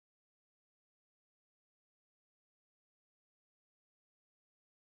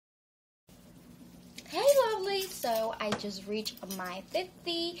So I just reached my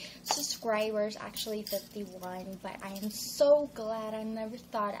 50 subscribers, actually 51, but I am so glad. I never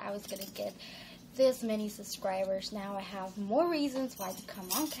thought I was going to get this many subscribers. Now I have more reasons why to come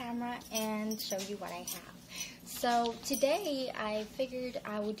on camera and show you what I have. So today I figured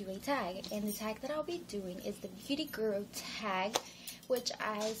I would do a tag, and the tag that I'll be doing is the Beauty Guru tag, which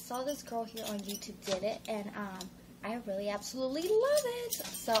I saw this girl here on YouTube did it, and I really absolutely love it,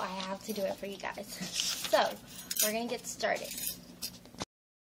 so I have to do it for you guys. So we're gonna get started.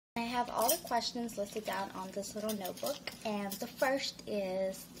 I have all the questions listed down on this little notebook, and the first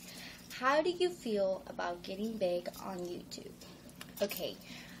is, how do you feel about getting big on YouTube? Okay,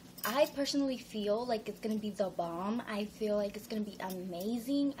 I personally feel like it's going to be the bomb. I feel like it's going to be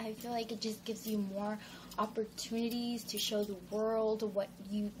amazing. I feel like it just gives you more opportunities to show the world what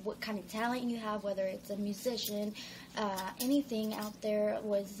kind of talent you have, whether it's a musician, anything out there,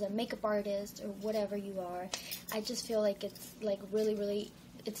 was a makeup artist, or whatever you are. I just feel like it's like really,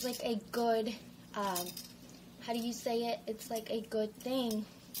 it's like a good, how do you say it? It's like a good thing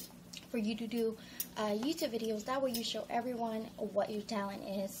for you to do YouTube videos. That way you show everyone what your talent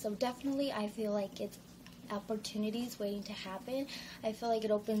is. So definitely I feel like it's opportunities waiting to happen. I feel like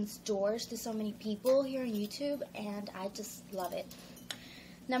it opens doors to so many people here on YouTube, and I just love it.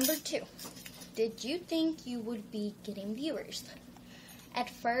 Number 2, did you think you would be getting viewers? At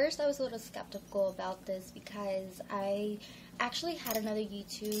first I was a little skeptical about this because I actually had another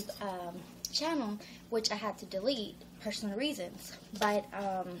YouTube channel which I had to delete, personal reasons. But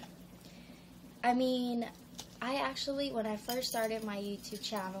I mean, I actually, when I first started my YouTube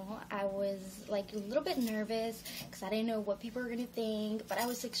channel, I was like a little bit nervous because I didn't know what people were going to think, but I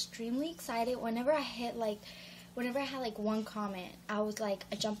was extremely excited. Whenever I had like one comment, I was like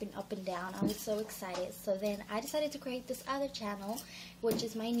jumping up and down. I was so excited. So then I decided to create this other channel, which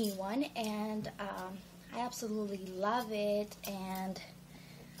is my new one, and I absolutely love it. And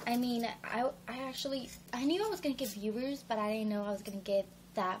I mean, I knew I was going to get viewers, but I didn't know I was going to get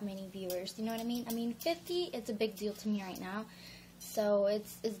that many viewers. You know what I mean? I mean, 50, it's a big deal to me right now. So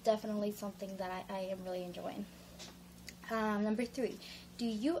it's definitely something that I am really enjoying. Number 3, do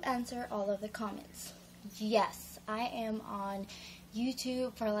you answer all of the comments? Yes, I am on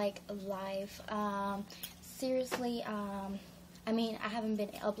YouTube for like live. Seriously, I mean, I haven't been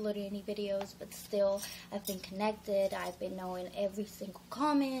uploading any videos, but still, I've been connected. I've been knowing every single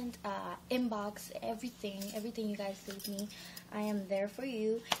comment, inbox, everything you guys leave me. I am there for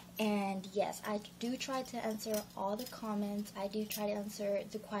you. And yes, I do try to answer all the comments. I do try to answer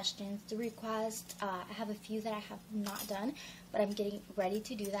the questions, the requests. I have a few that I have not done, but I'm getting ready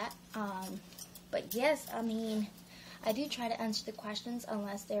to do that. But yes, I mean, I do try to answer the questions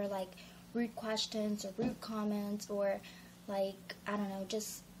unless they're like rude questions or rude comments, or like, I don't know,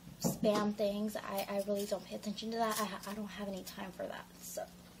 just spam things. I really don't pay attention to that. I don't have any time for that. So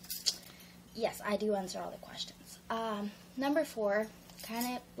yes, I do answer all the questions. Number 4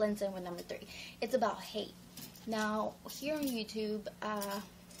 kind of blends in with number 3. It's about hate. Now, here on YouTube,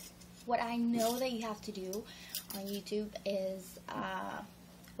 what I know that you have to do on YouTube is,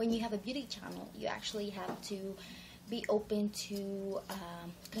 when you have a beauty channel, you actually have to be open to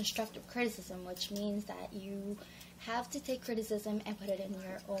constructive criticism, which means that you have to take criticism and put it in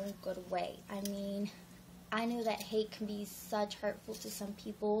your own good way. I mean, I know that hate can be such hurtful to some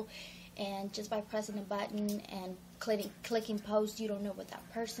people, and just by pressing a button and clicking post, you don't know what that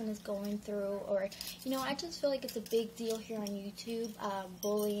person is going through. Or, you know, I just feel like it's a big deal here on YouTube,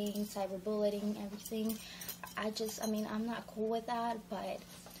 bullying, cyberbullying, everything. I mean, I'm not cool with that, but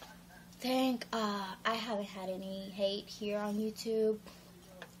I haven't had any hate here on YouTube.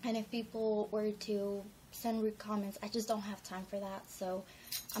 And if people were to send rude comments, I just don't have time for that, so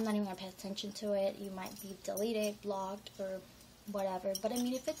I'm not even going to pay attention to it. You might be deleted, blocked, or whatever. But I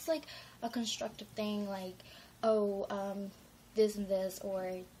mean, if it's like a constructive thing, like, oh, this and this,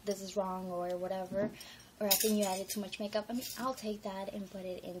 or this is wrong, or whatever, or I think you added too much makeup, I mean, I'll take that and put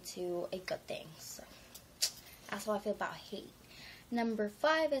it into a good thing. So that's how I feel about hate. Number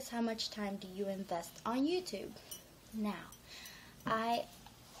 5 is, how much time do you invest on YouTube? Now, I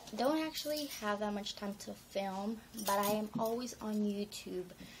don't actually have that much time to film, but I am always on YouTube.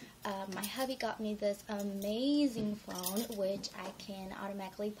 My hubby got me this amazing phone, which I can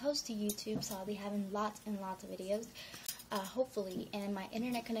automatically post to YouTube, so I'll be having lots and lots of videos, hopefully. And my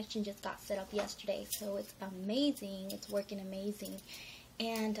internet connection just got set up yesterday, so it's amazing. It's working amazing.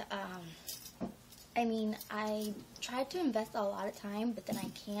 And I mean, I try to invest a lot of time, but then I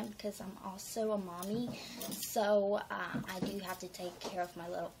can't because I'm also a mommy. So I do have to take care of my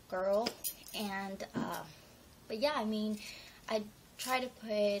little girl. And but yeah, I mean, I try to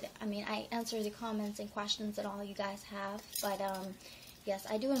put, I answer the comments and questions that all you guys have, but yes,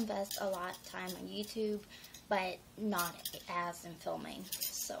 I do invest a lot of time on YouTube, but not as in filming.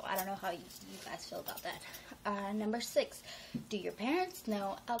 So I don't know how you guys feel about that. Number 6, do your parents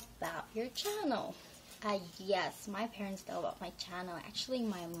know about your channel? Yes, my parents know about my channel. Actually,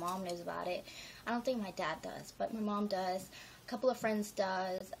 my mom knows about it. I don't think my dad does, but my mom does. A couple of friends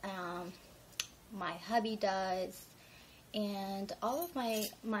does. My hubby does. And all of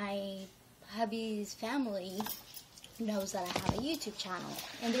my hubby's family knows that I have a YouTube channel,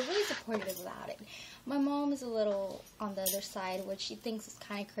 and they're really supportive about it. My mom is a little on the other side, which she thinks is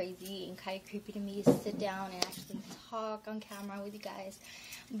kind of crazy and kind of creepy to me to sit down and actually talk on camera with you guys.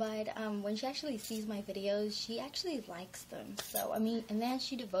 But when she actually sees my videos, she actually likes them. So, and then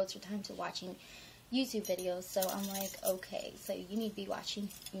she devotes her time to watching YouTube videos. So I'm like, okay, so you need to be watching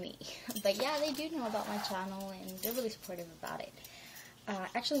me. But yeah, they do know about my channel, and they're really supportive about it.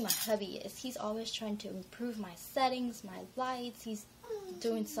 Actually, my hubby he's always trying to improve my settings, my lights. He's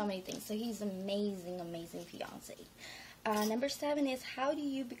doing so many things. So he's amazing, amazing fiance. Number 7 is, how do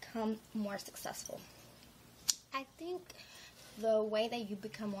you become more successful? I think the way that you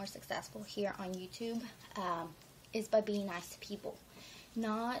become more successful here on YouTube is by being nice to people.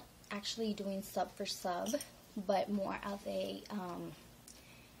 Not actually doing sub for sub, but more of a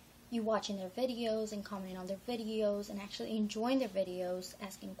you watching their videos and commenting on their videos and actually enjoying their videos,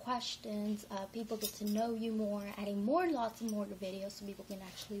 asking questions. People get to know you more, adding lots of more videos so people can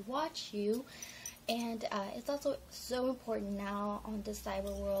actually watch you. And it's also so important now on this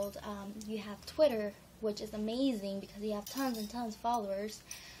cyber world. You have Twitter, which is amazing because you have tons and tons of followers.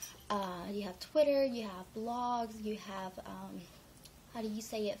 You have Twitter, you have blogs, you have how do you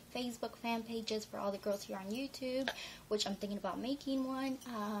say it, Facebook fan pages for all the girls here on YouTube, which I'm thinking about making one.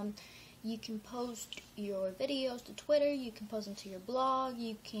 You can post your videos to Twitter, you can post them to your blog,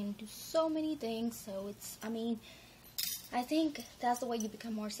 you can do so many things. So it's, I think that's the way you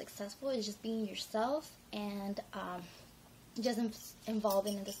become more successful, is just being yourself and just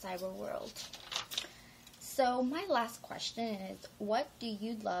involving in the cyber world. So my last question is, what do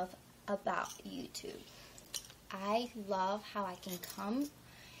you love about YouTube? I love how I can come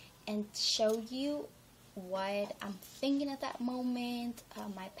and show you what I'm thinking at that moment,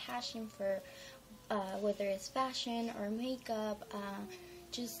 my passion for whether it's fashion or makeup,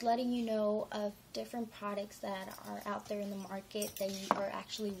 just letting you know of different products that are out there in the market that are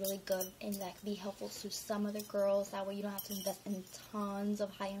actually really good and that can be helpful to some of the girls. That way you don't have to invest in tons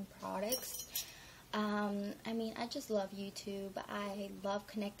of high-end products. I just love YouTube. I love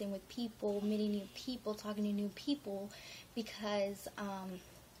connecting with people, meeting new people, talking to new people, because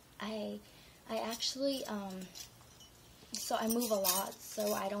I actually so I move a lot,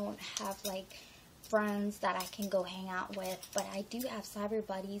 so I don't have like friends that I can go hang out with, but I do have cyber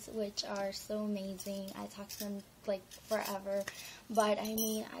buddies, which are so amazing. I talk to them like forever, but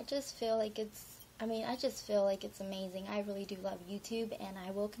I just feel like it's amazing. I really do love YouTube, and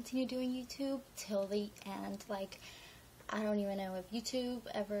I will continue doing YouTube till the end. Like, I don't even know if YouTube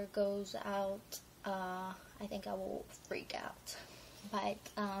ever goes out. I think I will freak out. But,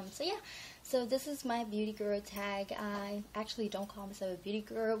 so yeah. So this is my beauty guru tag. I actually don't call myself a beauty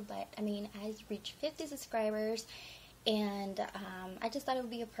guru, but I reached 50 subscribers, and I just thought it would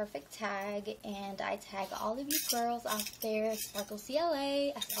be a perfect tag, and I tag all of you girls out there,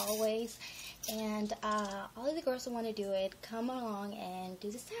 sparklescla, as always. And all of the girls who want to do it, come along and do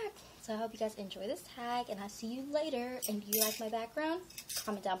this tag. So I hope you guys enjoy this tag, and I'll see you later. And do you like my background?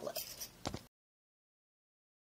 Comment down below.